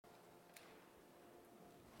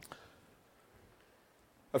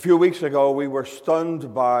A few weeks ago, we were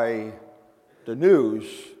stunned by the news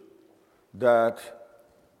that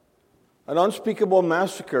an unspeakable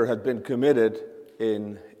massacre had been committed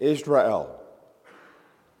in Israel.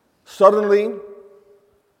 Suddenly,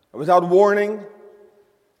 without warning,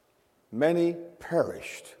 many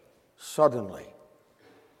perished suddenly.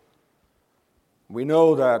 We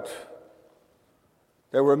know that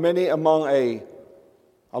there were many among a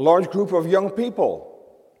large group of young people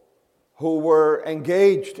who were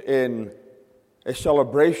engaged in a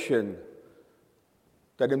celebration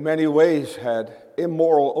that in many ways had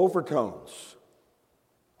immoral overtones,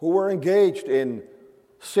 who were engaged in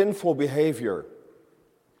sinful behavior.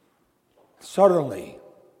 Suddenly,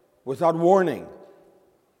 without warning,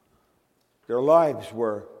 their lives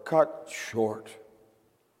were cut short.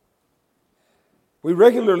 We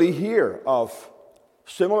regularly hear of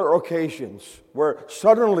similar occasions where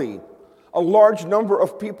suddenly a large number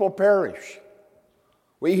of people perish.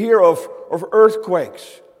 We hear of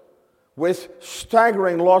earthquakes with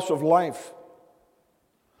staggering loss of life.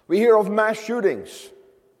 We hear of mass shootings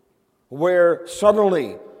where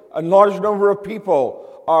suddenly a large number of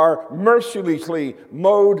people are mercilessly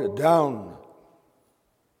mowed down.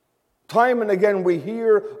 Time and again we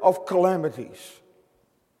hear of calamities.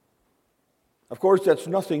 Of course, that's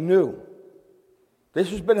nothing new.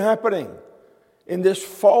 This has been happening in this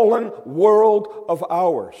fallen world of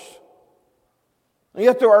ours. And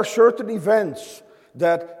yet there are certain events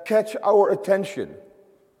that catch our attention.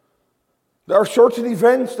 There are certain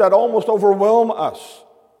events that almost overwhelm us.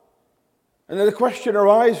 And then the question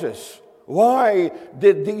arises, why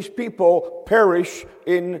did these people perish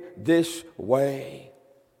in this way?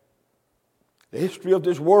 The history of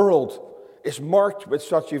this world is marked with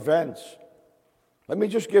such events. Let me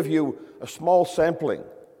just give you a small sampling.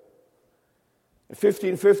 In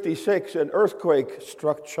 1556, an earthquake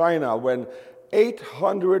struck China when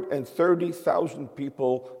 830,000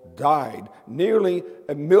 people died. Nearly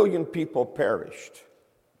 1 million people perished.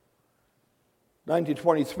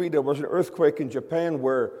 1923, there was an earthquake in Japan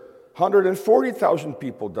where 140,000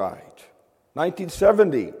 people died.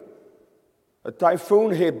 1970, a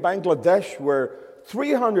typhoon hit Bangladesh where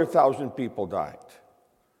 300,000 people died.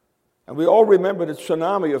 And we all remember the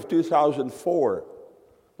tsunami of 2004,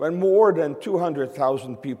 when more than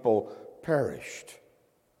 200,000 people perished.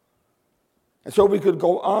 And so we could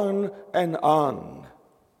go on and on.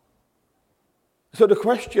 So the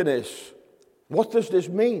question is, what does this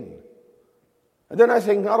mean? And then I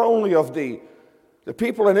think not only of the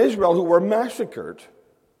people in Israel who were massacred,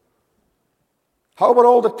 how about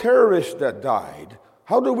all the terrorists that died?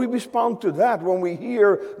 How do we respond to that when we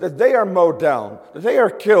hear that they are mowed down, that they are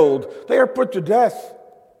killed, they are put to death?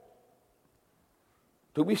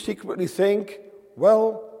 Do we secretly think,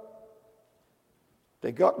 well,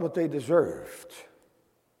 they got what they deserved?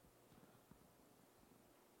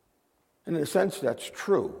 And in a sense, that's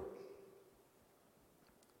true.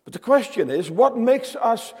 But the question is, what makes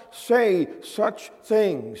us say such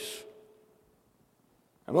things?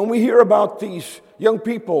 And when we hear about these young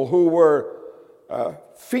people who were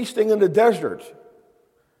feasting in the desert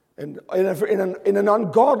in an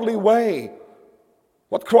ungodly way,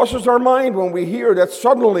 what crosses our mind when we hear that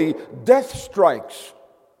suddenly death strikes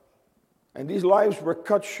and these lives were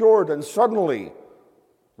cut short, and suddenly,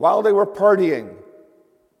 while they were partying,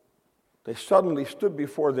 they suddenly stood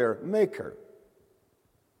before their Maker?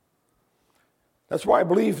 That's why I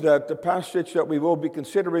believe that the passage that we will be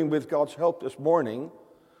considering with God's help this morning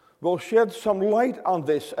will shed some light on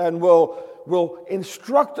this and will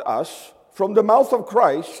instruct us from the mouth of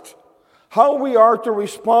Christ how we are to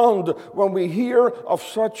respond when we hear of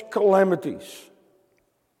such calamities.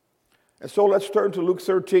 And so let's turn to Luke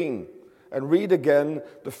 13 and read again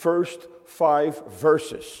the first 5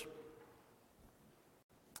 verses.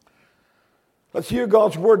 Let's hear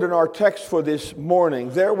God's word in our text for this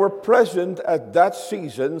morning. There were present at that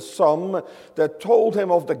season some that told him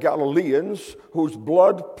of the Galileans whose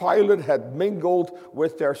blood Pilate had mingled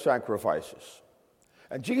with their sacrifices.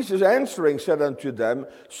 And Jesus answering said unto them,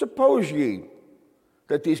 Suppose ye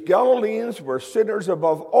that these Galileans were sinners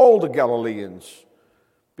above all the Galileans,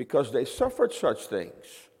 because they suffered such things?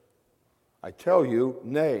 I tell you,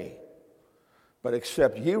 nay. But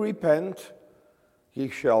except ye repent, ye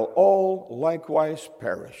shall all likewise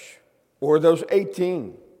perish. Or those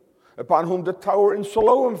 18, upon whom the tower in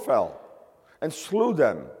Siloam fell, and slew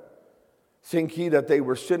them. Think ye that they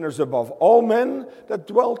were sinners above all men that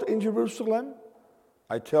dwelt in Jerusalem?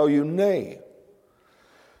 I tell you, nay.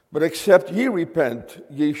 But except ye repent,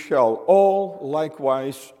 ye shall all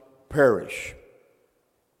likewise perish.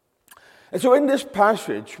 And so in this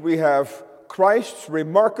passage, we have Christ's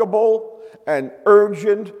remarkable and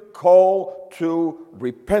urgent call to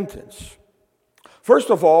repentance. First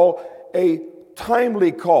of all, a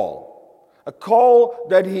timely call. A call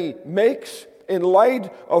that he makes in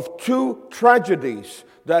light of two tragedies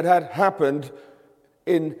that had happened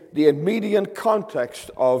in the immediate context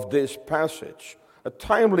of this passage. A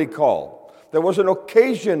timely call. There was an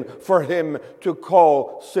occasion for him to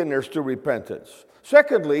call sinners to repentance.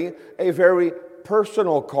 Secondly, a very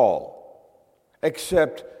personal call.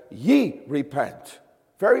 Except ye repent.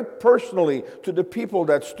 Very personally to the people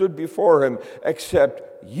that stood before him.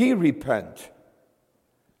 Except ye repent.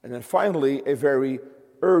 And then finally, a very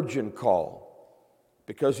urgent call.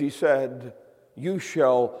 Because he said, you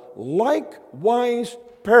shall likewise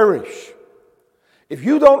perish. If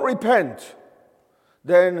you don't repent,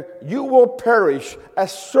 then you will perish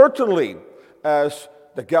as certainly as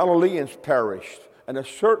the Galileans perished, and as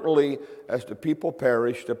certainly as the people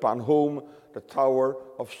perished upon whom the Tower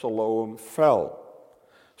of Siloam fell.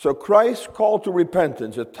 So Christ called to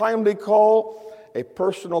repentance, a timely call, a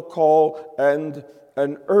personal call, and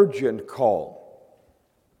an urgent call.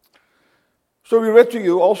 So we read to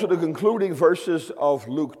you also the concluding verses of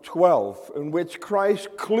Luke 12, in which Christ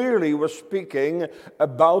clearly was speaking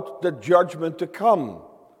about the judgment to come.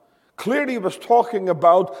 Clearly was talking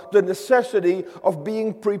about the necessity of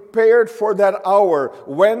being prepared for that hour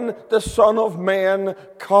when the Son of Man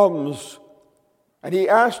comes. And he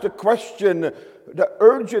asked the question, the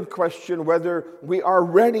urgent question, whether we are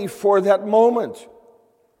ready for that moment.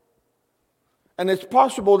 And it's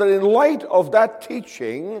possible that in light of that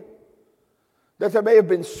teaching, that there may have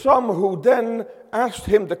been some who then asked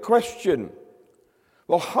him the question,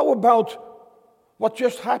 well, how about what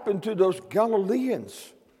just happened to those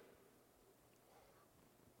Galileans?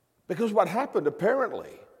 Because what happened apparently,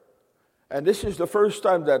 and this is the first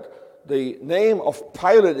time that the name of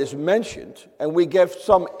Pilate is mentioned, and we get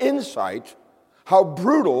some insight how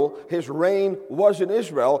brutal his reign was in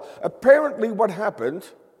Israel. Apparently what happened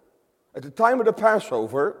at the time of the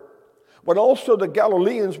Passover, when also the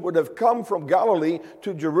Galileans would have come from Galilee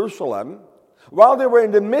to Jerusalem, while they were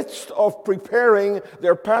in the midst of preparing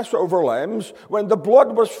their Passover lambs, when the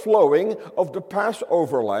blood was flowing of the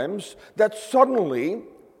Passover lambs, that suddenly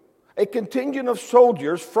a contingent of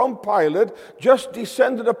soldiers from Pilate just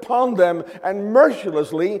descended upon them and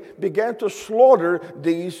mercilessly began to slaughter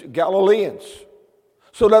these Galileans.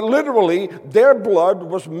 So that literally their blood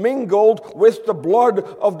was mingled with the blood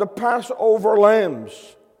of the Passover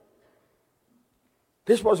lambs.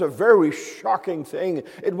 This was a very shocking thing.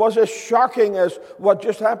 It was as shocking as what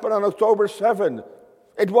just happened on October 7.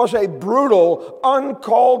 It was a brutal,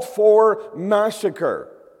 uncalled for massacre.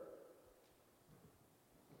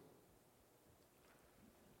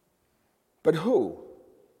 But who?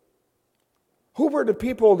 Who were the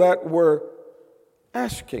people that were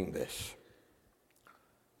asking this?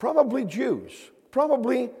 Probably Jews.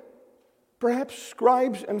 Probably, perhaps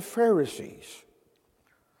scribes and Pharisees.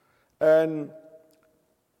 And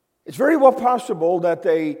it's very well possible that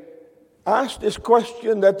they asked this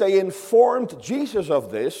question, that they informed Jesus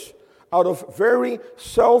of this out of very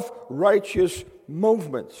self-righteous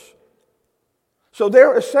movements. So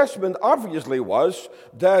their assessment obviously was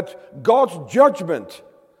that God's judgment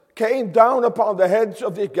came down upon the heads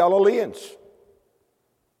of the Galileans.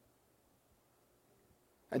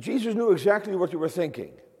 And Jesus knew exactly what they were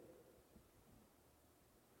thinking.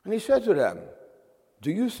 And he said to them,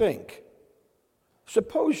 do you think,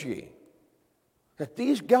 suppose ye, that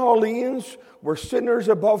these Galileans were sinners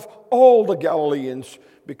above all the Galileans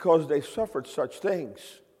because they suffered such things?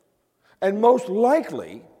 And most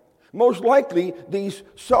likely, these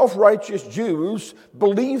self-righteous Jews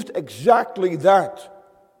believed exactly that.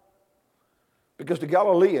 Because the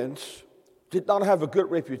Galileans did not have a good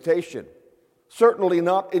reputation. Certainly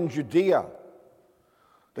not in Judea.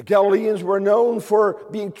 The Galileans were known for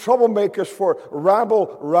being troublemakers, for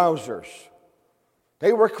rabble-rousers.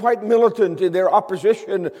 They were quite militant in their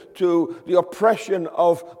opposition to the oppression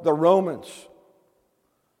of the Romans.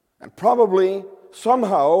 And probably,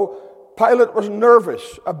 somehow, Pilate was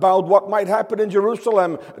nervous about what might happen in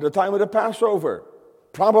Jerusalem at the time of the Passover.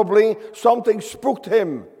 Probably something spooked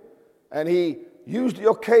him, and he used the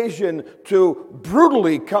occasion to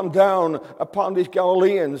brutally come down upon these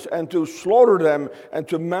Galileans and to slaughter them and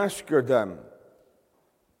to massacre them.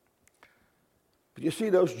 But you see,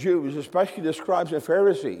 those Jews, especially the scribes and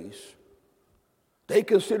Pharisees, they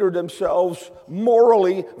considered themselves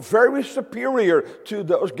morally very superior to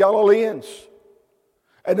those Galileans.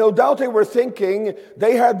 And no doubt they were thinking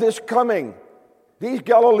they had this coming. These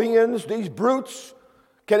Galileans, these brutes,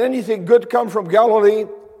 can anything good come from Galilee?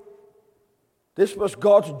 This was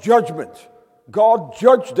God's judgment. God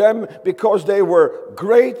judged them because they were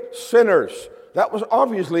great sinners. That was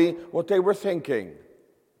obviously what they were thinking.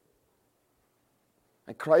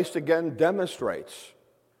 And Christ again demonstrates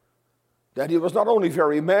that he was not only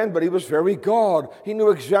very man, but he was very God. He knew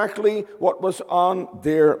exactly what was on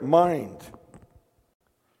their mind.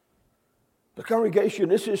 The congregation,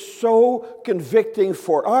 this is so convicting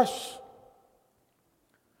for us.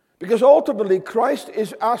 Because ultimately, Christ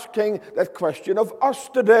is asking that question of us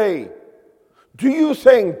today. Do you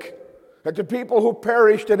think that the people who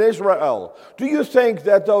perished in Israel, do you think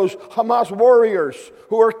that those Hamas warriors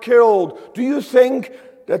who were killed, do you think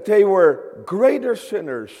that they were greater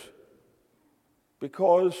sinners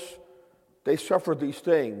because they suffered these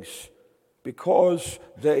things, because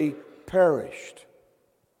they perished?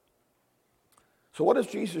 So what does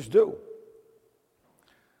Jesus do?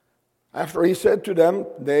 After he said to them,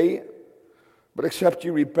 but except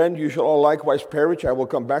you repent, you shall all likewise perish. I will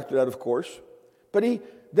come back to that, of course. But he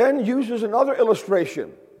then uses another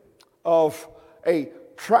illustration of a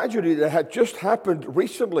tragedy that had just happened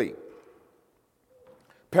recently.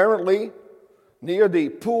 Apparently, near the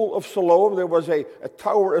pool of Siloam, there was a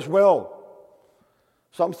tower as well.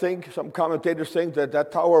 Some commentators think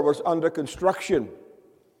that tower was under construction.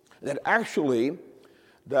 That actually,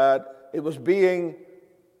 that it was being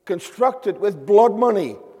constructed with blood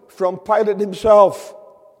money from Pilate himself.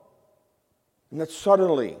 And that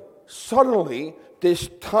suddenly, this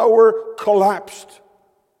tower collapsed.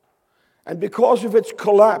 And because of its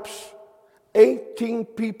collapse, 18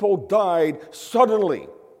 people died suddenly,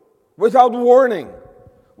 without warning,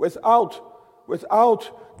 without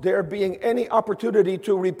there being any opportunity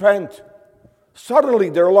to repent.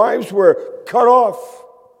 Suddenly their lives were cut off.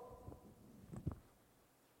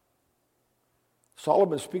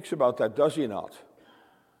 Solomon speaks about that, does he not?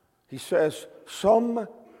 He says, some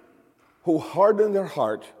who harden their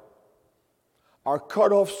heart are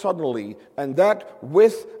cut off suddenly, and that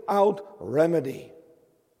without remedy.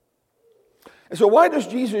 And so why does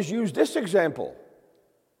Jesus use this example?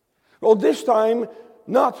 Well, this time,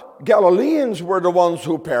 not Galileans were the ones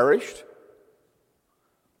who perished,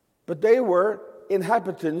 but they were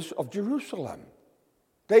inhabitants of Jerusalem.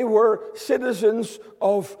 They were citizens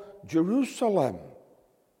of Jerusalem.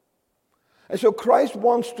 And so Christ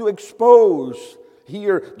wants to expose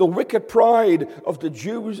here the wicked pride of the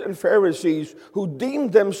Jews and Pharisees who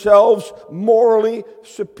deemed themselves morally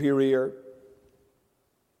superior.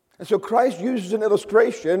 And so Christ uses an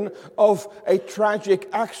illustration of a tragic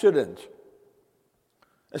accident.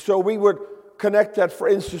 And so we would connect that, for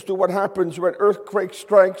instance, to what happens when earthquake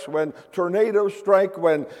strikes, when tornadoes strike,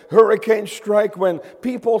 when hurricanes strike, when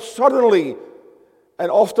people suddenly,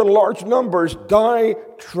 and often large numbers, die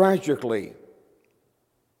tragically.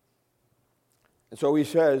 And so he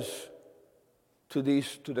says to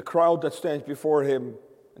the crowd that stands before him,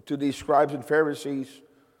 and to these scribes and Pharisees,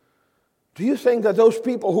 do you think that those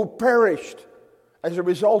people who perished as a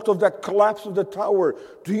result of that collapse of the tower,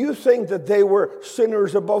 do you think that they were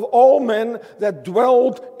sinners above all men that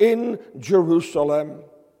dwelled in Jerusalem?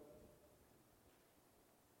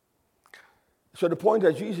 So the point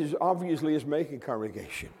that Jesus obviously is making,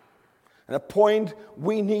 congregation, and a point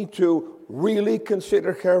we need to really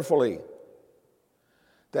consider carefully,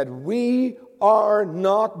 that we are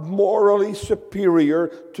not morally superior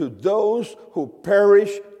to those who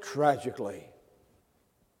perish tragically.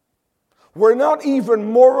 We're not even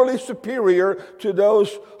morally superior to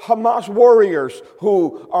those Hamas warriors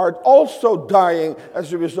who are also dying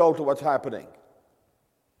as a result of what's happening.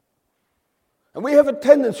 And we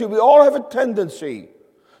all have a tendency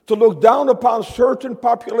to look down upon certain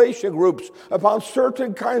population groups, upon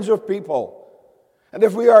certain kinds of people. And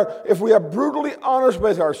if we are brutally honest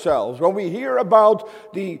with ourselves, when we hear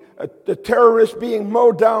about the terrorists being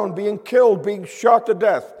mowed down, being killed, being shot to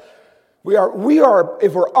death, we are,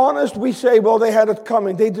 if we're honest, we say, well, they had it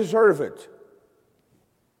coming, they deserve it.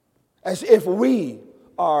 As if we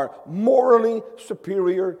are morally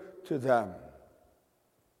superior to them.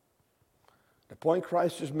 The point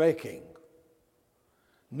Christ is making,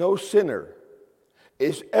 no sinner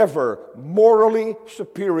is ever morally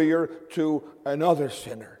superior to another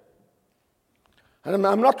sinner. And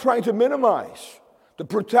I'm not trying to minimize the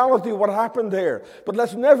brutality of what happened there, but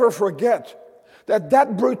let's never forget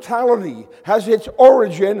that brutality has its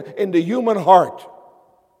origin in the human heart.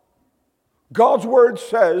 God's word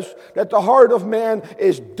says that the heart of man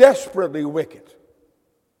is desperately wicked.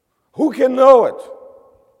 Who can know it?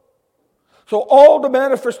 So all the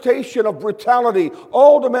manifestation of brutality,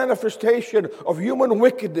 all the manifestation of human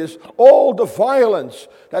wickedness, all the violence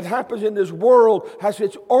that happens in this world has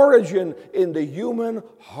its origin in the human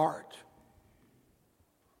heart.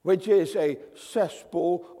 which is a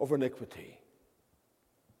cesspool of iniquity.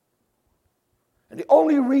 And the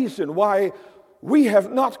only reason why we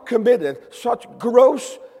have not committed such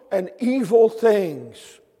gross and evil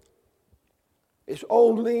things is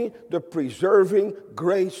only the preserving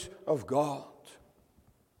grace of God.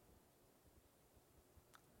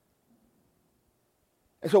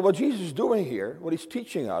 And so what Jesus is doing here, what he's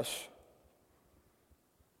teaching us,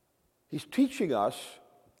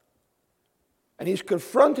 and he's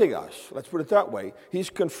confronting us, let's put it that way, he's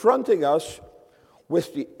confronting us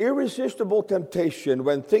with the irresistible temptation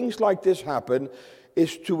when things like this happen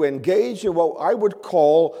is to engage in what I would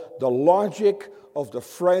call the logic of the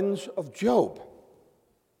friends of Job.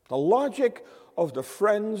 The logic of the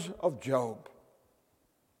friends of Job.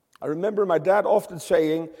 I remember my dad often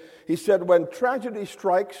saying, he said, when tragedy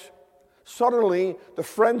strikes, suddenly the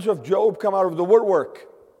friends of Job come out of the woodwork.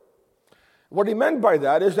 What he meant by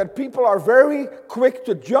that is that people are very quick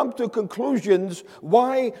to jump to conclusions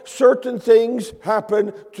why certain things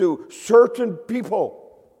happen to certain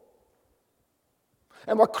people.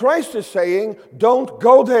 And what Christ is saying, don't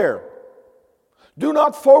go there. Do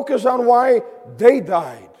not focus on why they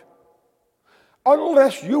died.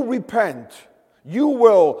 Unless you repent, you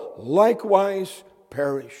will likewise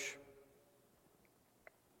perish.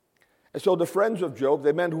 And so the friends of Job,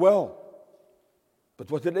 they meant well. But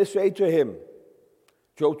what did they say to him?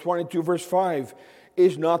 Job 22 verse 5,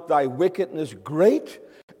 is not thy wickedness great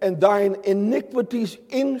and thine iniquities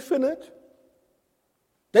infinite?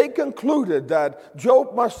 They concluded that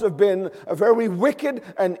Job must have been a very wicked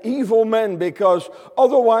and evil man because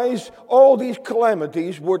otherwise all these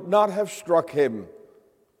calamities would not have struck him.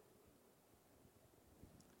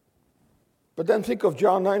 But then think of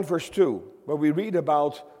John 9 verse 2, where we read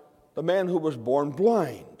about the man who was born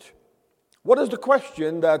blind. What is the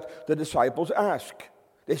question that the disciples ask?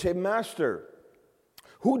 They say, Master,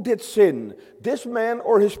 who did sin, this man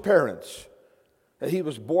or his parents, that he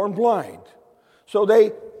was born blind? So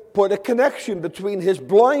they put a connection between his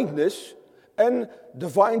blindness and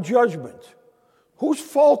divine judgment. Whose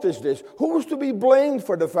fault is this? Who is to be blamed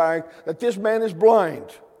for the fact that this man is blind?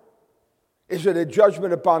 Is it a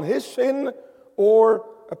judgment upon his sin or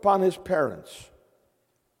upon his parents?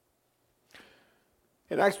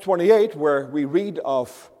 In Acts 28, where we read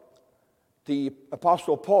of the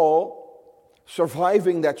Apostle Paul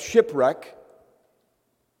surviving that shipwreck,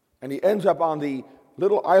 and he ends up on the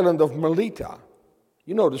little island of Melita.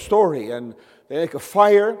 You know the story, and they make a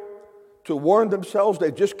fire to warm themselves.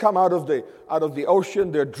 They've just come out of the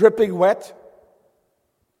ocean. They're dripping wet.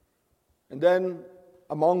 And then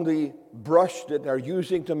among the brush that they're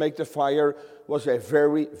using to make the fire was a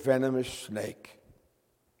very venomous snake.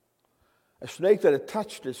 A snake that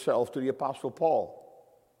attached itself to the Apostle Paul.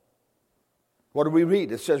 What do we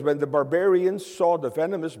read? It says, when the barbarians saw the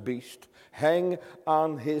venomous beast hang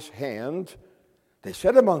on his hand, they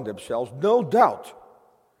said among themselves, no doubt,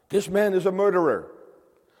 this man is a murderer,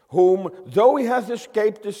 whom, though he hath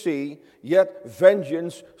escaped the sea, yet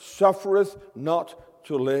vengeance suffereth not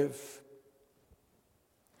to live.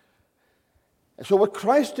 And so what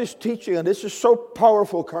Christ is teaching, and this is so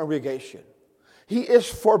powerful, congregation, he is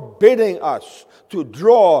forbidding us to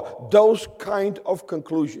draw those kind of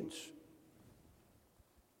conclusions.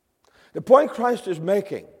 The point Christ is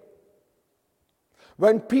making,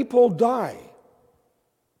 when people die,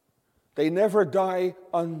 they never die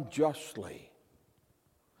unjustly.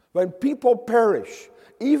 When people perish,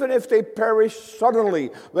 even if they perish suddenly,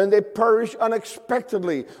 when they perish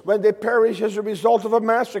unexpectedly, when they perish as a result of a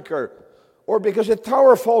massacre, or because a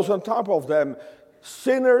tower falls on top of them,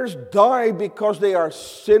 sinners die because they are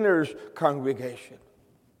sinners, congregation.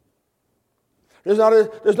 There's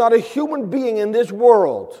not a human being in this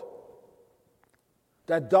world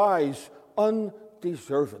that dies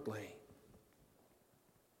undeservedly.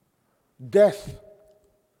 Death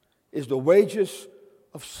is the wages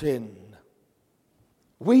of sin.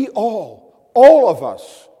 We all of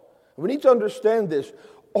us, we need to understand this,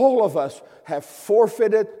 all of us have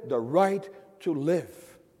forfeited the right to live.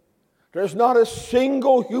 There's not a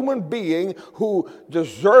single human being who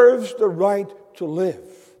deserves the right to live.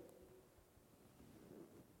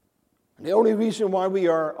 And the only reason why we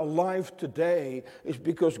are alive today is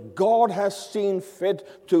because God has seen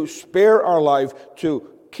fit to spare our life, to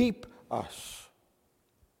keep us.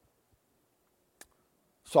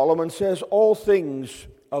 Solomon says, all things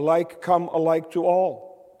alike come alike to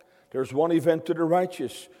all. There's one event to the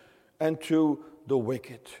righteous and to the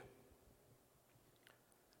wicked.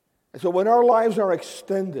 And so when our lives are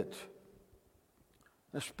extended,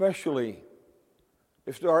 especially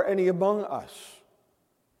if there are any among us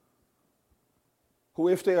who,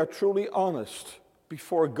 if they are truly honest,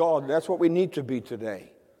 before God. That's what we need to be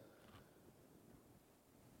today.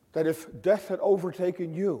 That if death had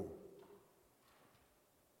overtaken you,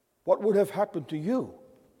 what would have happened to you?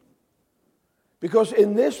 Because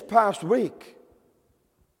in this past week,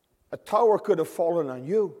 a tower could have fallen on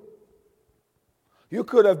you. You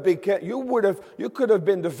could have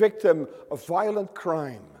been the victim of violent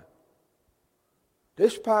crime.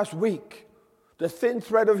 This past week, the thin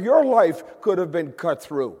thread of your life could have been cut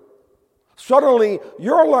through. Suddenly,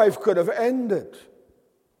 your life could have ended.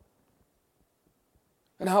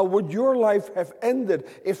 And how would your life have ended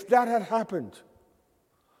if that had happened?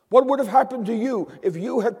 What would have happened to you if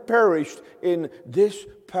you had perished in this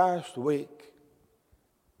past week?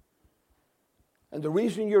 And the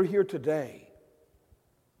reason you're here today,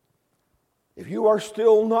 if you are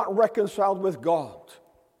still not reconciled with God,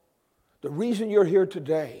 the reason you're here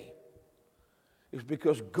today is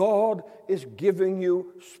because God is giving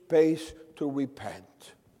you space to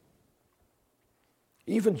repent.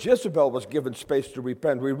 Even Jezebel was given space to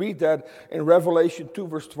repent. We read that in Revelation 2,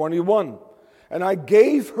 verse 21. And I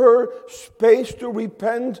gave her space to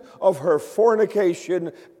repent of her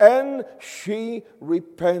fornication, and she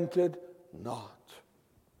repented not.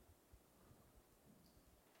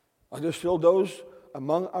 Are there still those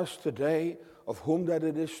among us today of whom that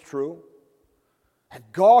it is true? And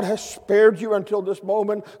God has spared you until this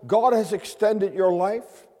moment. God has extended your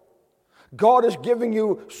life. God is giving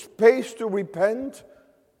you space to repent.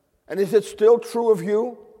 And is it still true of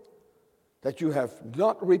you that you have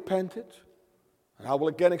not repented? And I will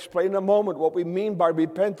again explain in a moment what we mean by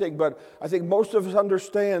repenting, but I think most of us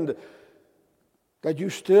understand that you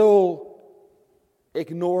still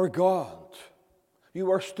ignore God.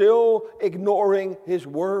 You are still ignoring His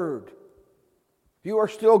Word. You are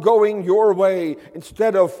still going your way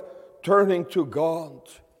instead of turning to God.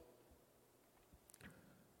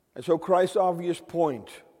 And so Christ's obvious point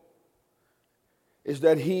is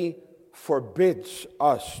that He forbids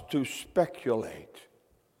us to speculate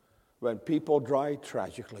when people die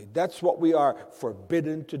tragically. That's what we are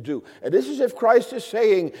forbidden to do. And this is if Christ is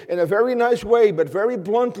saying in a very nice way, but very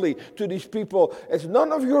bluntly to these people, it's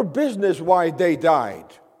none of your business why they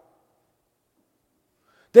died.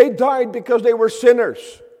 They died because they were sinners.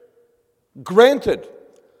 Granted,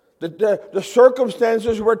 the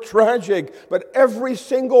circumstances were tragic, but every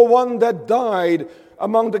single one that died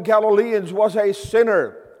among the Galileans was a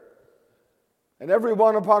sinner. And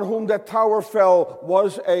everyone upon whom that tower fell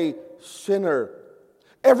was a sinner.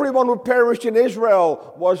 Everyone who perished in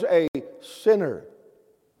Israel was a sinner.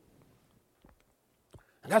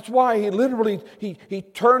 And that's why he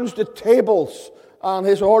turns the tables on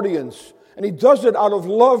his audience. And he does it out of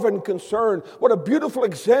love and concern. What a beautiful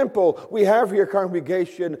example we have here,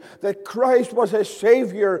 congregation, that Christ was a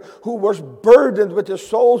Savior who was burdened with the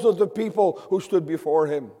souls of the people who stood before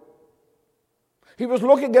Him. He was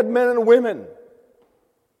looking at men and women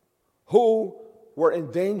who were in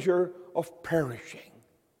danger of perishing.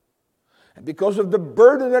 And because of the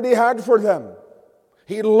burden that He had for them,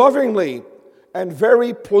 He lovingly and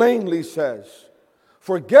very plainly says,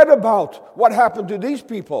 forget about what happened to these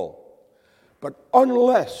people. But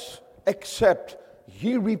unless, except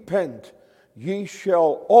ye repent, ye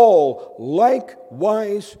shall all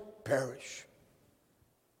likewise perish.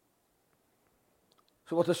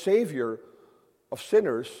 So what the Savior of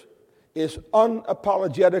sinners is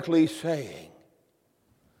unapologetically saying,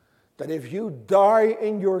 that if you die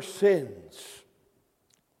in your sins,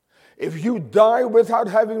 if you die without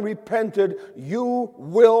having repented, you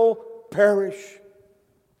will perish.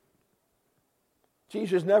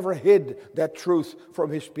 Jesus never hid that truth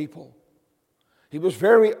from His people. He was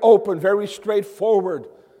very open, very straightforward,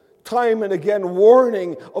 time and again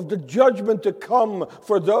warning of the judgment to come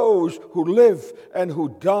for those who live and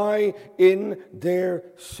who die in their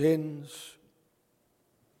sins.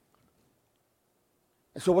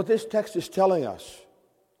 And so what this text is telling us,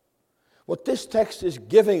 what this text is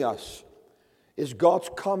giving us, is God's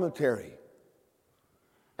commentary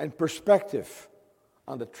and perspective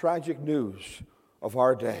on the tragic news of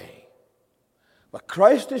our day. But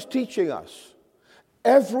Christ is teaching us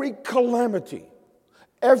every calamity,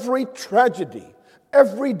 every tragedy,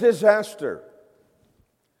 every disaster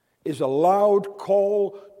is a loud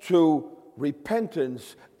call to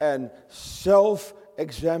repentance and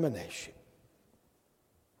self-examination.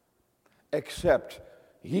 Except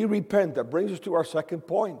ye repent. That brings us to our second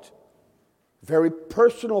point. Very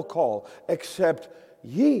personal call. Except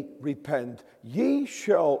ye repent, ye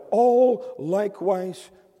shall all likewise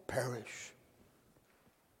perish.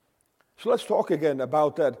 So let's talk again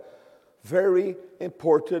about that very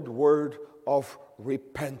important word of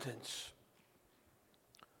repentance.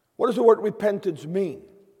 What does the word repentance mean?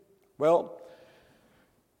 Well,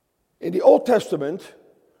 in the Old Testament,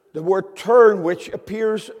 the word turn, which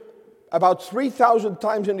appears about 3,000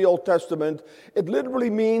 times in the Old Testament, it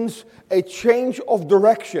literally means a change of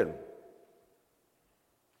direction.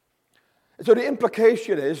 So the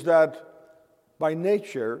implication is that by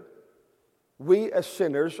nature, we as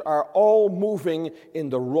sinners are all moving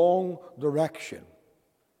in the wrong direction.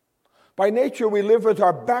 By nature, we live with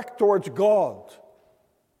our back towards God,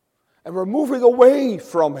 and we're moving away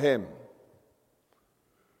from Him.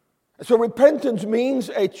 And so repentance means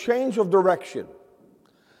a change of direction.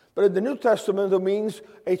 But in the New Testament, it means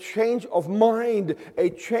a change of mind, a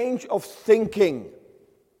change of thinking.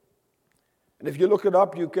 And if you look it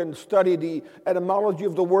up, you can study the etymology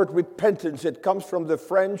of the word repentance. It comes from the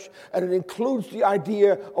French, and it includes the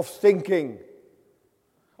idea of thinking.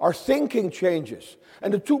 Our thinking changes,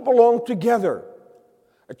 and the two belong together.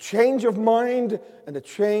 A change of mind and a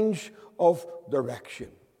change of direction.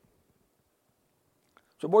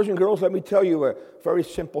 So boys and girls, let me tell you a very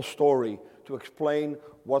simple story to explain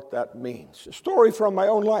what that means. A story from my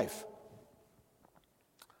own life.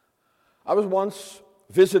 I was once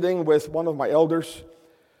visiting with one of my elders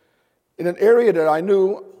in an area that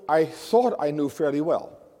I thought I knew fairly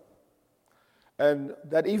well. And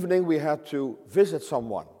that evening we had to visit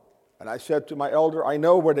someone. And I said to my elder, I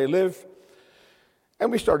know where they live.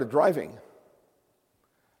 And we started driving.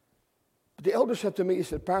 But the elder said to me, he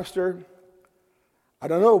said, Pastor, I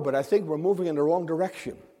don't know, but I think we're moving in the wrong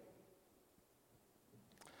direction.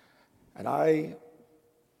 And I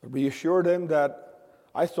reassured him that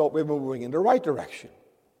I thought we were moving in the right direction.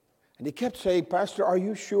 And he kept saying, Pastor, are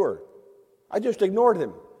you sure? I just ignored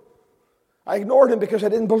him. I ignored him because I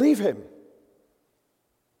didn't believe him.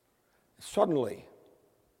 Suddenly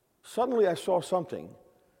I saw something,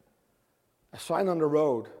 a sign on the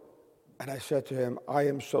road, and I said to him, I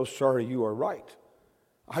am so sorry, you are right.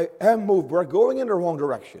 I am moved. We're going in the wrong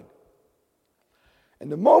direction.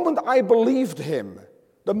 And the moment I believed him,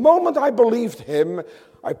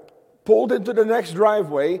 I pulled into the next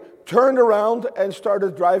driveway, turned around, and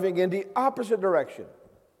started driving in the opposite direction.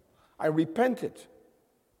 I repented.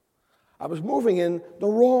 I was moving in the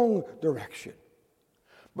wrong direction.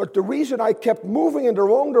 But the reason I kept moving in the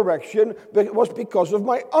wrong direction was because of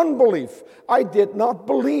my unbelief. I did not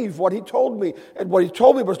believe what he told me, and what he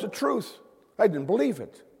told me was the truth. I didn't believe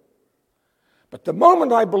it. But the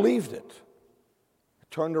moment I believed it, I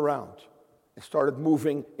turned around and started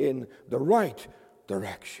moving in the right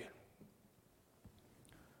direction.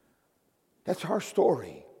 That's our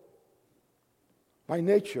story. By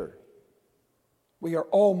nature, we are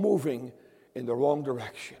all moving in the wrong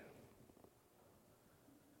direction.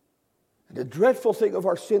 And the dreadful thing of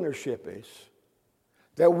our sinnership is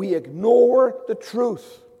that we ignore the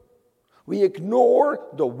truth. We ignore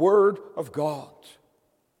the Word of God.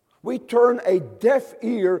 We turn a deaf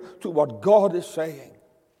ear to what God is saying.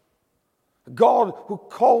 A God who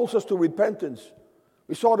calls us to repentance.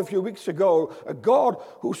 We saw it a few weeks ago. A God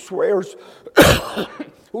who swears,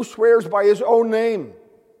 who swears by His own name.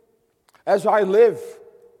 As I live,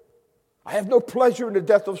 I have no pleasure in the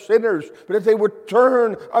death of sinners, but if they would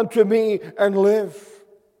turn unto me and live.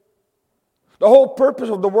 The whole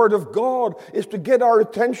purpose of the Word of God is to get our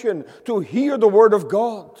attention, to hear the Word of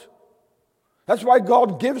God. That's why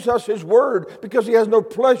God gives us His Word, because He has no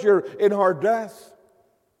pleasure in our death.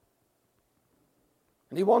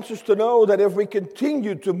 And He wants us to know that if we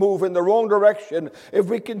continue to move in the wrong direction, if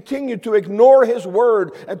we continue to ignore His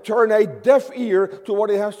Word and turn a deaf ear to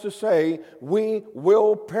what He has to say, we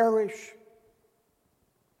will perish.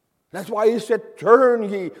 That's why He said, turn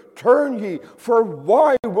ye, for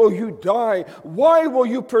why will you die? Why will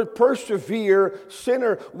you persevere,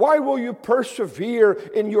 sinner? Why will you persevere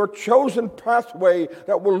in your chosen pathway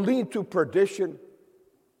that will lead to perdition?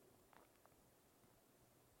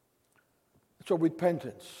 So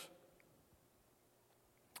repentance.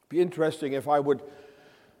 It'd be interesting if I would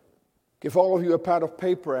give all of you a pad of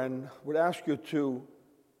paper and would ask you to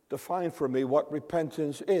define for me what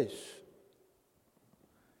repentance is.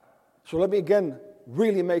 So let me again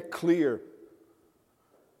really make clear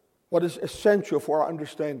what is essential for our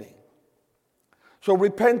understanding. So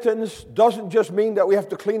repentance doesn't just mean that we have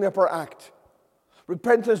to clean up our act.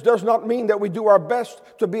 Repentance does not mean that we do our best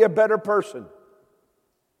to be a better person.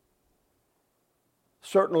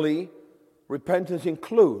 Certainly, repentance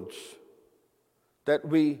includes that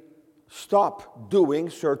we stop doing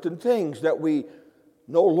certain things, that we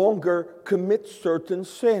no longer commit certain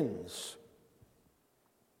sins.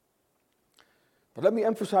 But let me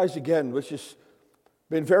emphasize again, which has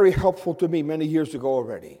been very helpful to me many years ago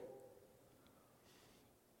already.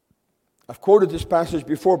 I've quoted this passage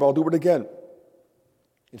before, but I'll do it again.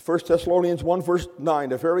 In 1 Thessalonians 1, verse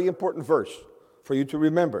 9, a very important verse for you to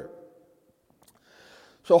remember.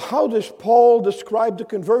 So how does Paul describe the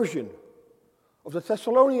conversion of the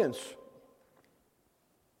Thessalonians?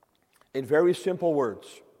 In very simple words.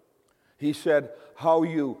 He said, how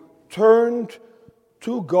you turned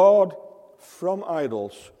to God from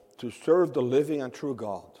idols to serve the living and true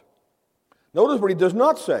God. Notice what he does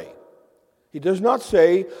not say. He does not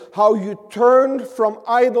say how you turned from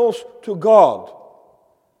idols to God.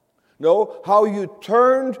 No, how you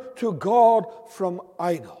turned to God from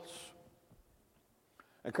idols.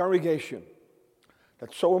 A congregation,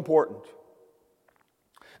 that's so important.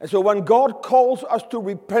 And so when God calls us to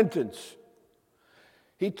repentance,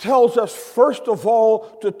 He tells us first of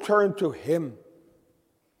all to turn to Him.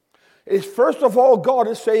 It is first of all God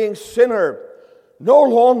is saying, sinner, no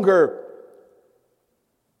longer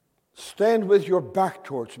stand with your back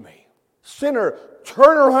towards me. Sinner,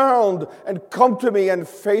 turn around and come to me and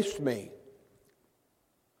face me.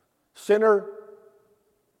 Sinner,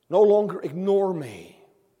 no longer ignore me.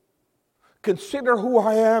 Consider who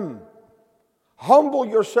I am. Humble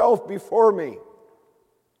yourself before me.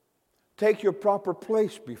 Take your proper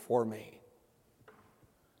place before me.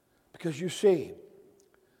 Because you see,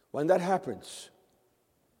 when that happens,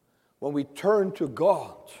 when we turn to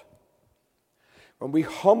God, when we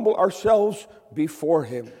humble ourselves before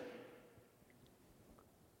Him,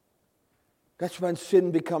 that's when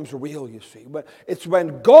sin becomes real, you see. But it's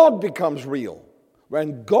when God becomes real.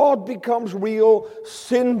 When God becomes real,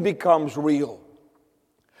 sin becomes real.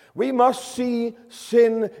 We must see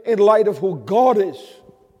sin in light of who God is.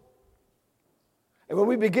 And when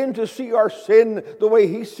we begin to see our sin the way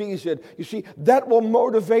He sees it, you see, that will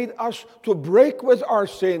motivate us to break with our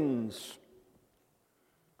sins.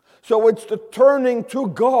 So it's the turning to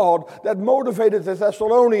God that motivated the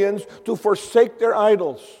Thessalonians to forsake their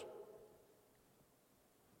idols.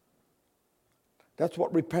 That's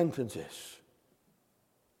what repentance is.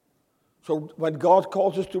 So when God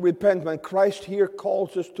calls us to repent, when Christ here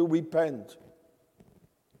calls us to repent,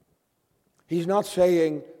 He's not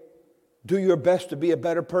saying, do your best to be a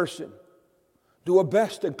better person. Do your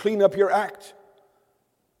best and clean up your act.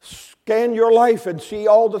 Scan your life and see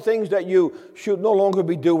all the things that you should no longer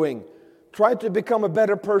be doing. Try to become a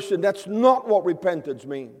better person. That's not what repentance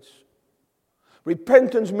means.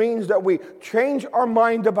 Repentance means that we change our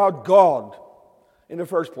mind about God in the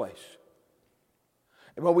first place.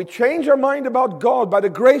 And when we change our mind about God by the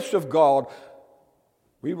grace of God,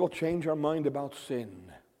 we will change our mind about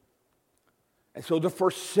sin. And so the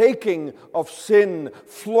forsaking of sin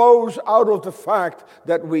flows out of the fact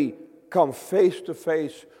that we come face to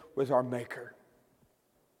face with our Maker.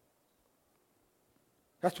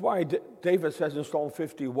 That's why David says in Psalm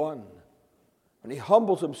 51, when he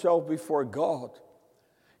humbles himself before God,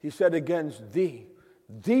 he said, against thee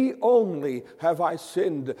only have I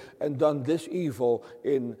sinned and done this evil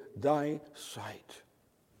in thy sight.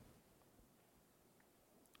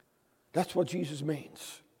 That's what Jesus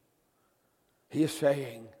means. He is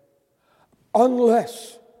saying,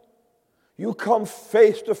 unless you come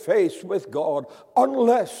face to face with God,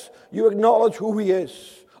 unless you acknowledge who He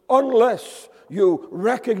is, unless you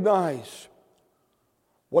recognize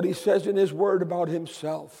what He says in His Word about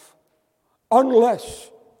Himself, unless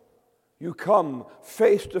you come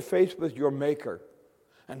face to face with your Maker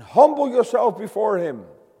and humble yourself before Him,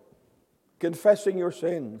 confessing your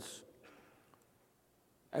sins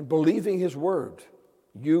and believing His Word,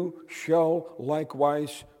 you shall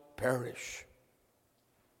likewise perish.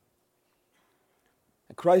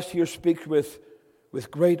 And Christ here speaks with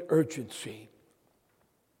great urgency.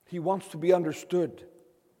 He wants to be understood.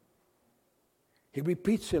 He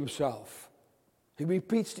repeats Himself. He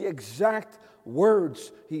repeats the exact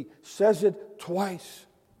words. He says it twice.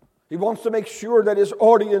 He wants to make sure that His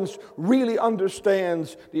audience really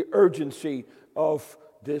understands the urgency of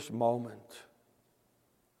this moment.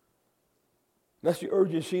 That's the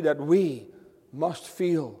urgency that we must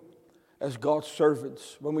feel as God's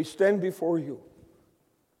servants when we stand before you,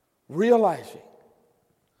 realizing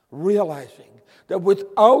that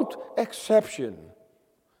without exception,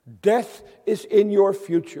 death is in your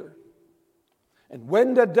future. And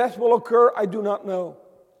when that death will occur, I do not know.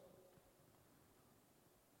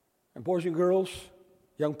 And boys and girls,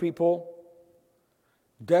 young people,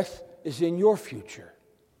 death is in your future.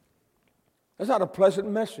 That's not a pleasant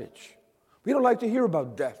message. We don't like to hear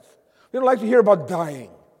about death. We don't like to hear about dying.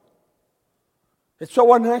 It's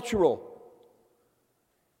so unnatural.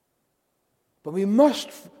 But we must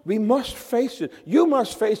face it. You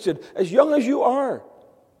must face it as young as you are.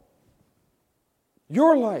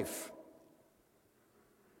 Your life.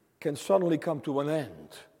 can suddenly come to an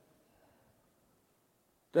end.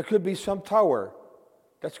 There could be some tower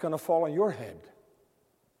that's going to fall on your head.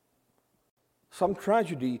 Some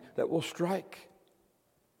tragedy that will strike.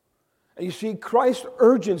 And you see, Christ's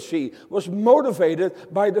urgency was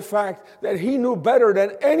motivated by the fact that he knew better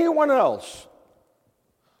than anyone else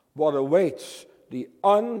what awaits the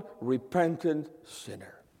unrepentant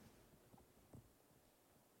sinner.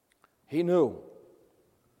 He knew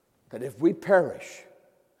that if we perish,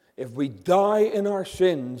 if we die in our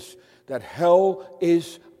sins, that hell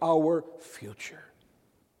is our future.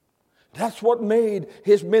 That's what made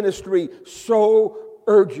his ministry so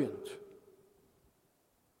urgent.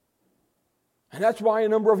 And that's why a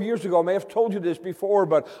number of years ago, I may have told you this before,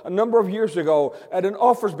 but a number of years ago at an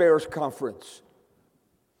office bearers conference,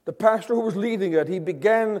 the pastor who was leading it, he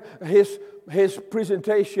began his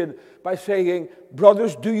presentation by saying,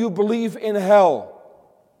 "Brothers, do you believe in hell?"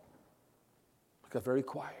 It got very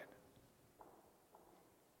quiet.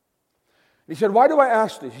 He said, "Why do I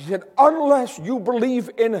ask this?" He said, "Unless you believe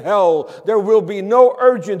in hell, there will be no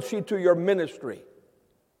urgency to your ministry."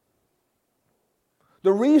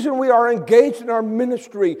 The reason we are engaged in our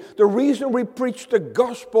ministry, the reason we preach the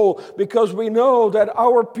gospel, because we know that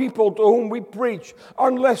our people to whom we preach,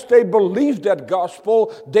 unless they believe that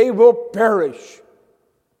gospel, they will perish.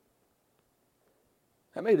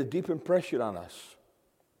 That made a deep impression on us.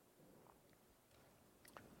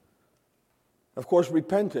 Of course,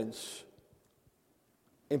 repentance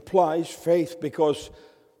implies faith, because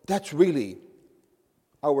that's really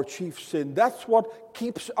our chief sin. That's what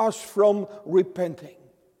keeps us from repenting.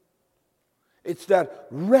 It's that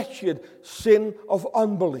wretched sin of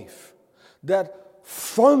unbelief, that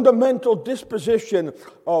fundamental disposition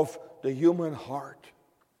of the human heart.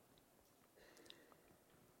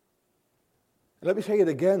 And let me say it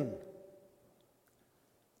again.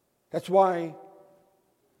 That's why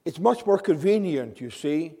it's much more convenient, you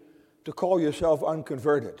see, to call yourself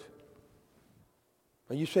unconverted.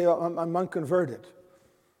 When you say, I'm unconverted,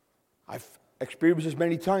 I've experienced this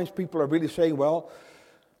many times. People are really saying, well,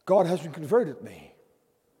 God hasn't converted me.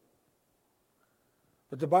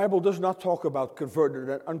 But the Bible does not talk about converted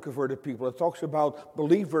and unconverted people. It talks about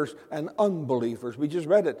believers and unbelievers. We just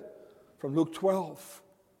read it from Luke 12.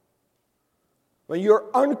 When you're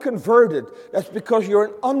unconverted, that's because you're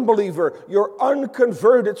an unbeliever. Your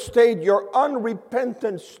unconverted state, your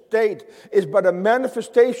unrepentant state is but a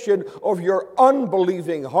manifestation of your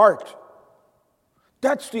unbelieving heart.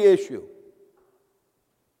 That's the issue.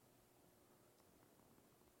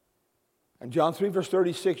 And John 3 verse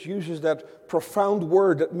 36 uses that profound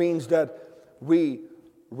word that means that we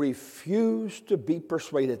refuse to be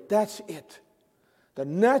persuaded. That's it. The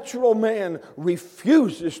natural man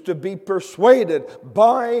refuses to be persuaded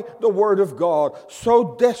by the word of God.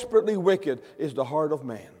 So desperately wicked is the heart of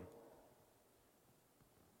man.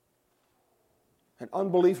 And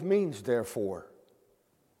unbelief means, therefore,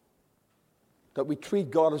 that we treat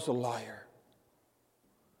God as a liar.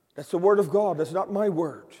 That's the word of God. That's not my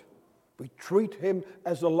word. We treat him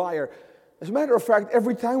as a liar. As a matter of fact,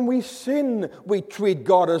 every time we sin, we treat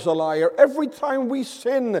God as a liar. Every time we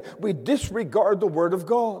sin, we disregard the word of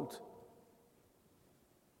God.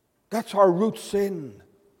 That's our root sin.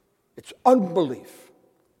 It's unbelief.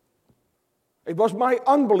 It was my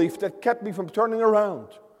unbelief that kept me from turning around.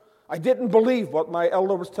 I didn't believe what my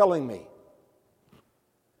elder was telling me.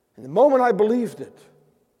 And the moment I believed it,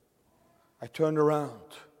 I turned around.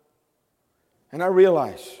 And I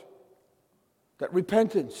realized that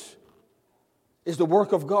repentance is the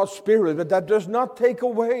work of God's Spirit, but that does not take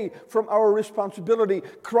away from our responsibility.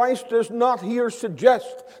 Christ does not here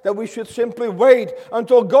suggest that we should simply wait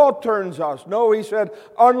until God turns us. No, he said,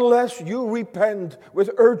 unless you repent with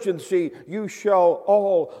urgency, you shall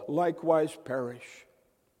all likewise perish.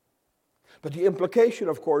 But the implication,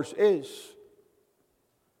 of course, is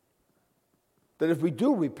that if we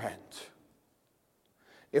do repent,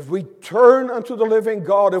 if we turn unto the living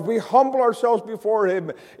God, if we humble ourselves before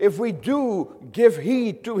him, if we do give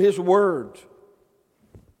heed to his word,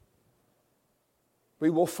 we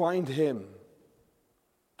will find him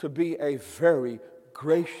to be a very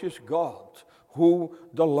gracious God who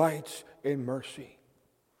delights in mercy.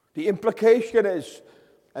 The implication is,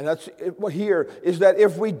 and that's here, is that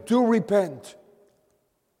if we do repent,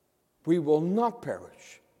 we will not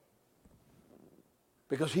perish.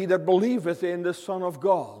 Because he that believeth in the Son of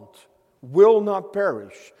God will not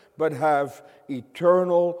perish, but have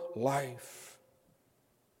eternal life.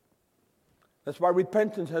 That's why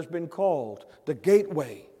repentance has been called the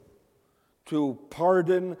gateway to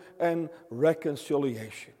pardon and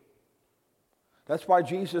reconciliation. That's why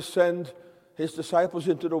Jesus sent his disciples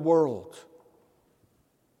into the world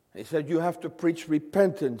He said you have to preach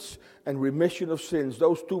repentance and remission of sins.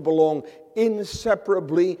 Those two belong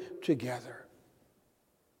inseparably together.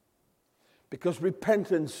 Because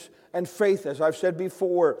repentance and faith, as I've said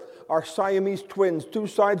before, are Siamese twins, two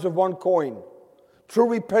sides of one coin. True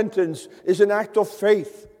repentance is an act of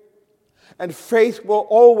faith. And faith will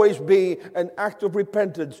always be an act of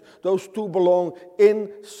repentance. Those two belong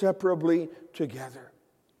inseparably together.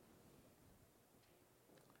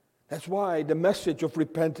 That's why the message of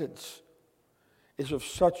repentance is of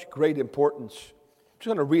such great importance. I'm just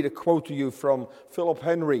going to read a quote to you from Philip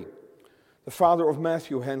Henry, the father of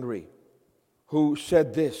Matthew Henry, who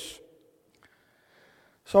said this: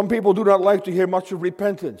 "Some people do not like to hear much of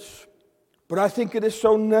repentance, but I think it is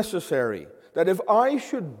so necessary that if I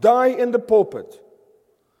should die in the pulpit,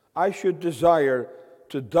 I should desire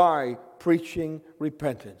to die preaching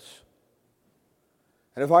repentance.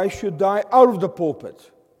 And if I should die out of the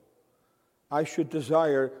pulpit, I should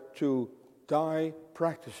desire to die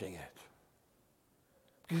practicing it."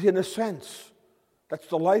 Because in a sense, that's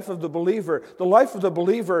the life of the believer. The life of the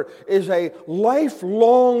believer is a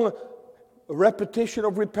lifelong repetition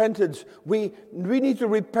of repentance. We need to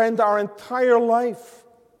repent our entire life.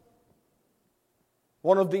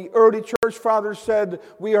 One of the early church fathers said,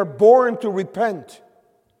 we are born to repent.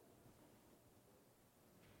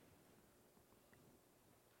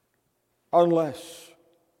 Unless,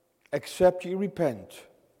 except ye repent,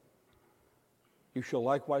 you shall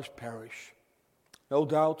likewise perish. No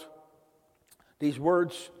doubt, these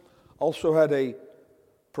words also had a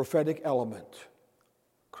prophetic element.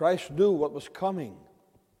 Christ knew what was coming.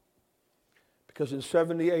 Because in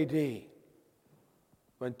 70 AD,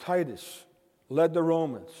 when Titus led the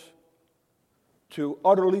Romans to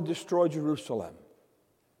utterly destroy Jerusalem,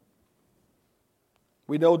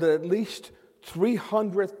 we know that at least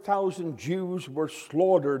 300,000 Jews were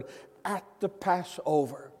slaughtered at the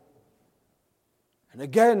Passover. And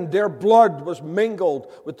again, their blood was mingled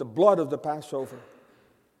with the blood of the Passover.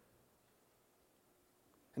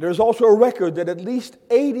 And there's also a record that at least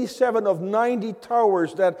 87 of 90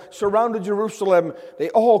 towers that surrounded Jerusalem, they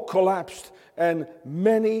all collapsed, and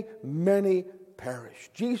many, many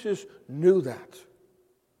perished. Jesus knew that.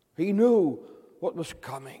 He knew what was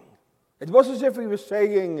coming. It was as if he was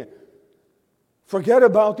saying, forget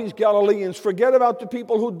about these Galileans. Forget about the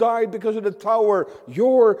people who died because of the tower.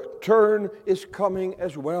 Your turn is coming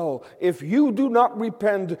as well. If you do not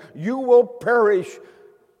repent, you will perish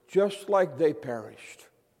just like they perished.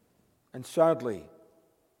 And sadly,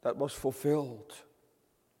 that was fulfilled.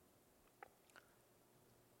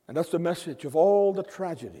 And that's the message of all the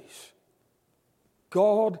tragedies.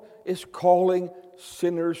 God is calling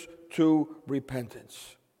sinners to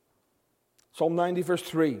repentance. Psalm 90 verse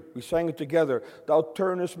 3, we sang it together. Thou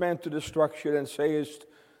turnest man to destruction and sayest,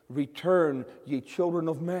 return ye children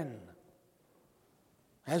of men.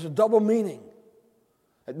 It has a double meaning.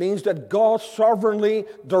 It means that God sovereignly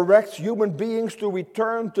directs human beings to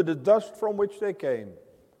return to the dust from which they came.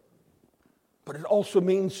 But it also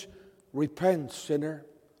means repent, sinner.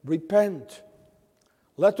 Repent.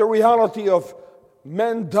 Let the reality of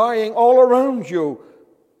men dying all around you,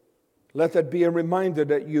 let that be a reminder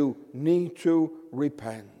that you need to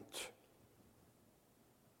repent.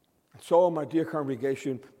 So, my dear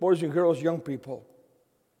congregation, boys and girls, young people,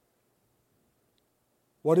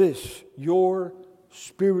 what is your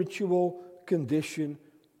spiritual condition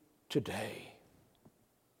today?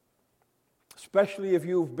 Especially if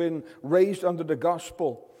you've been raised under the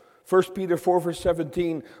gospel. 1 Peter 4 verse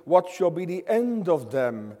 17, what shall be the end of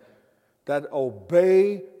them that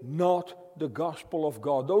obey not the gospel of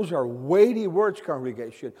God? Those are weighty words,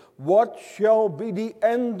 congregation. What shall be the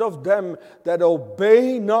end of them that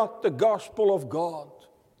obey not the gospel of God?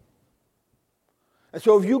 And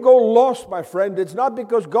so if you go lost, my friend, it's not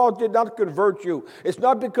because God did not convert you. It's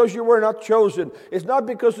not because you were not chosen. It's not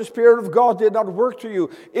because the Spirit of God did not work to you.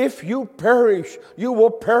 If you perish, you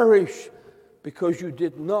will perish because you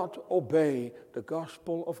did not obey the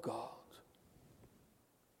gospel of God.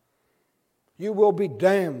 You will be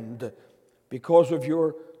damned because of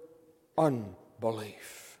your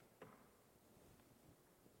unbelief.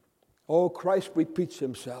 Oh, Christ repeats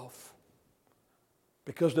himself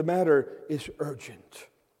because the matter is urgent.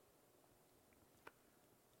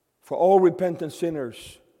 For all repentant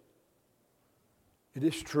sinners, it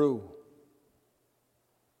is true.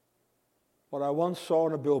 What I once saw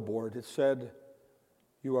on a billboard, it said,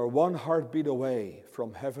 you are one heartbeat away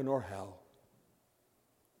from heaven or hell.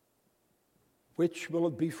 Which will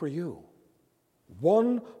it be for you?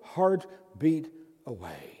 One heartbeat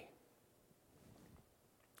away.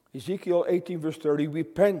 Ezekiel 18 verse 30,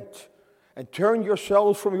 repent and turn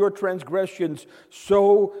yourselves from your transgressions,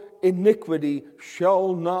 so iniquity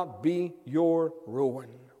shall not be your ruin.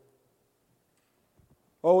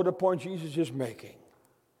 Oh, the point Jesus is making,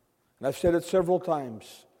 and I've said it several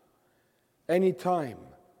times, any time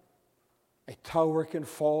a tower can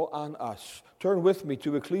fall on us. Turn with me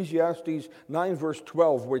to Ecclesiastes 9 verse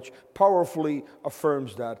 12, which powerfully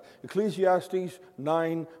affirms that. Ecclesiastes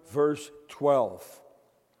 9 verse 12.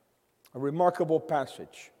 A remarkable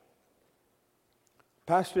passage.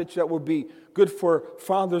 Passage that would be good for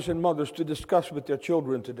fathers and mothers to discuss with their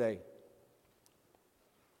children today.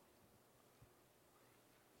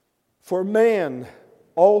 For man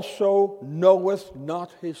also knoweth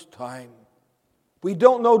not his time. We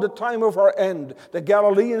don't know the time of our end. The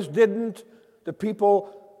Galileans didn't. The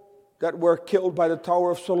people that were killed by the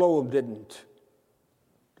Tower of Siloam didn't.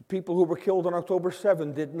 The people who were killed on October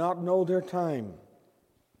 7 did not know their time.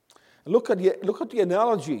 Look at the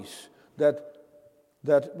analogies that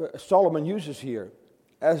Solomon uses here.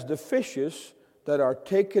 As the fishes that are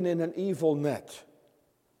taken in an evil net,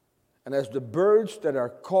 and as the birds that are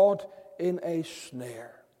caught in a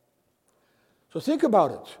snare. So think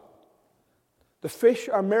about it. The fish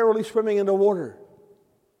are merrily swimming in the water.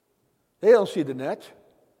 They don't see the net.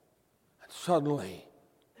 And suddenly,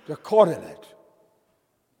 they're caught in it.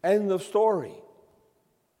 End of story.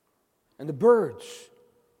 And the birds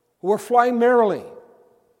who are flying merrily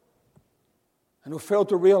and who fail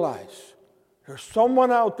to realize there's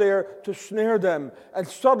someone out there to snare them, and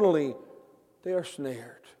suddenly they are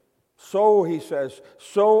snared. So, he says,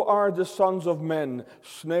 so are the sons of men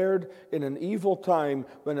snared in an evil time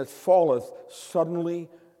when it falleth suddenly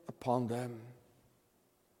upon them.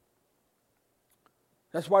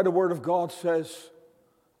 That's why the Word of God says,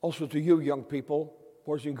 also to you young people,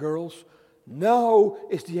 boys and girls, now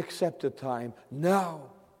is the accepted time. Now.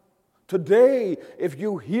 Today, if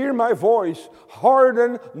you hear my voice,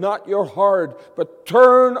 harden not your heart, but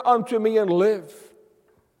turn unto me and live.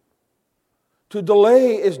 To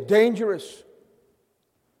delay is dangerous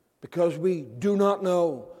because we do not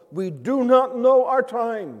know. We do not know our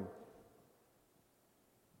time.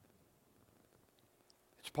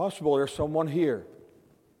 It's possible there's someone here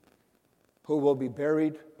who will be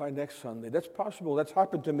buried by next Sunday. That's possible. That's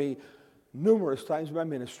happened to me numerous times in my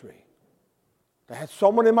ministry. I had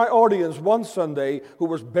someone in my audience one Sunday who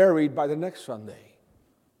was buried by the next Sunday.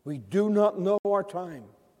 We do not know our time.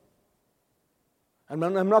 And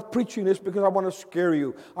I'm not preaching this because I want to scare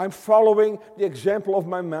you. I'm following the example of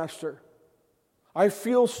my master. I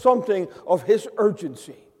feel something of his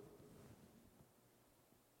urgency.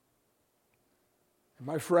 And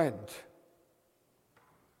my friend,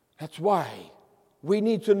 that's why we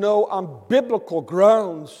need to know on biblical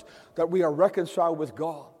grounds that we are reconciled with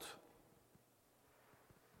God.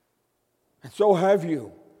 And so have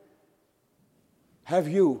you. Have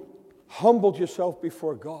you humbled yourself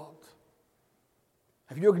before God?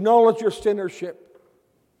 Have you acknowledged your sinnership?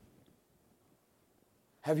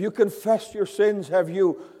 Have you confessed your sins? Have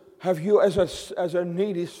you as a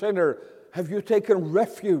needy sinner, have you taken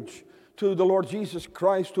refuge to the Lord Jesus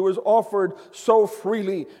Christ, who is offered so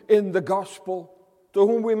freely in the gospel, to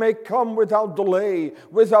whom we may come without delay,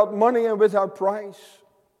 without money and without price?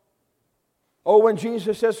 Oh, when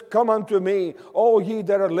Jesus says, come unto me, all ye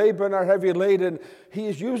that are labored and are heavy laden, he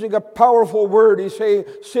is using a powerful word. He's saying,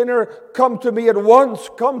 sinner, come to me at once.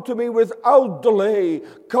 Come to me without delay.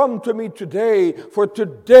 Come to me today, for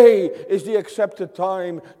today is the accepted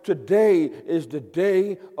time. Today is the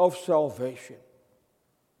day of salvation.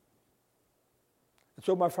 And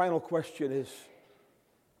so my final question is,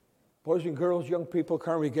 boys and girls, young people,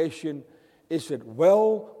 congregation, is it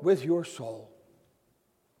well with your soul?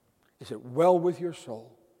 Is it well with your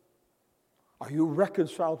soul? Are you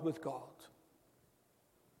reconciled with God?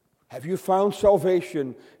 Have you found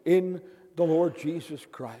salvation in the Lord Jesus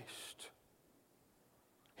Christ?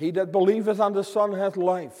 He that believeth on the Son hath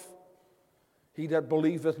life. He that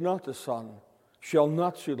believeth not the Son shall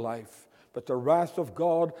not see life, but the wrath of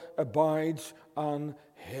God abides on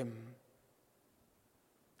him.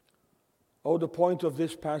 Oh, the point of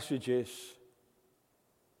this passage is,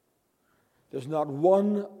 there's not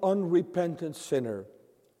one unrepentant sinner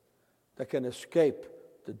that can escape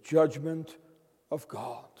the judgment of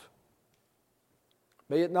God.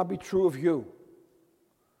 May it not be true of you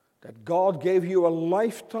that God gave you a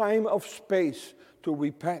lifetime of space to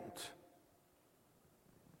repent,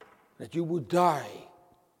 that you would die,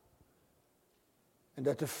 and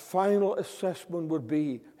that the final assessment would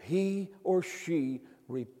be he or she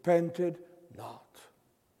repented not.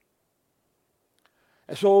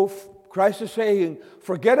 And so Christ is saying,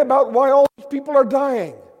 forget about why all these people are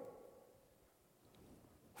dying.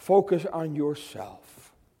 Focus on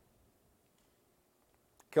yourself.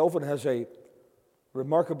 Calvin has a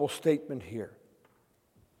remarkable statement here.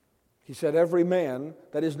 He said, every man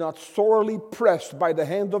that is not sorely pressed by the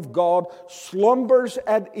hand of God slumbers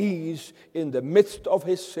at ease in the midst of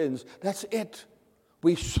his sins. That's it.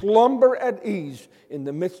 We slumber at ease in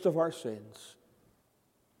the midst of our sins.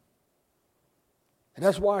 And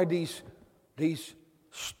that's why these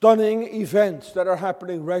stunning events that are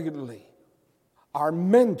happening regularly are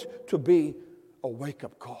meant to be a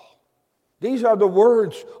wake-up call. These are the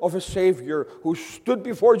words of a Savior who stood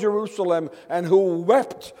before Jerusalem and who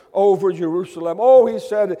wept over Jerusalem. Oh, he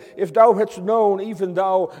said, if thou hadst known, even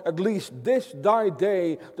thou, at least this thy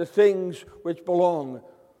day, the things which belong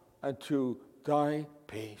unto thy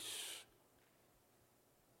peace.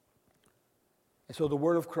 And so the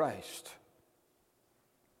word of Christ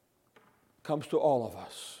comes to all of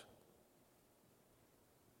us.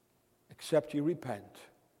 Except ye repent,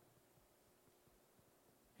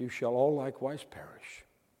 you shall all likewise perish.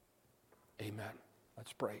 Amen.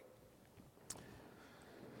 Let's pray.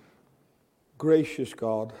 Gracious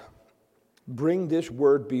God, bring this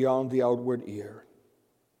word beyond the outward ear.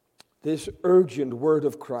 This urgent word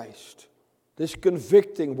of Christ. This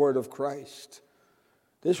convicting word of Christ.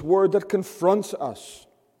 This word that confronts us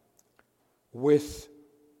with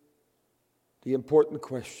the important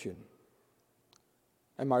question.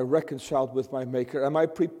 Am I reconciled with my Maker? Am I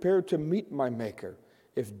prepared to meet my Maker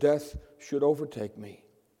if death should overtake me?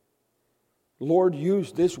 Lord,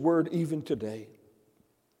 use this word even today.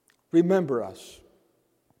 Remember us,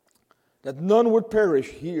 that none would perish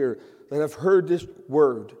here that have heard this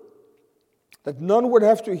word, that none would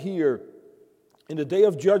have to hear, in the day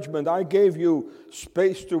of judgment, I gave you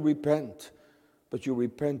space to repent, but you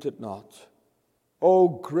repented not. O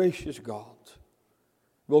gracious God,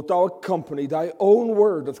 wilt thou accompany thy own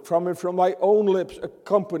word that cometh from thy own lips,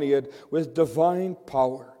 accompany it with divine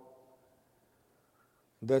power,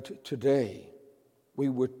 that today we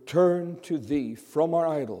would turn to thee from our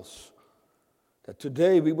idols, that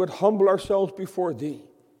today we would humble ourselves before thee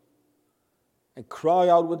and cry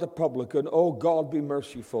out with the publican, O God, be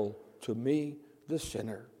merciful to me, the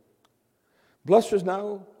sinner. Bless us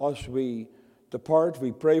now as we depart.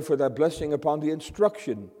 We pray for that blessing upon the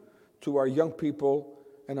instruction to our young people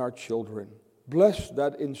and our children. Bless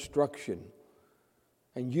that instruction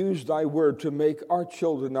and use thy word to make our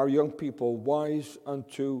children, our young people, wise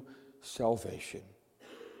unto salvation.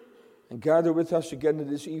 And gather with us again in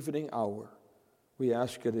this evening hour. We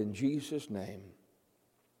ask it in Jesus' name.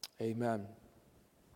 Amen.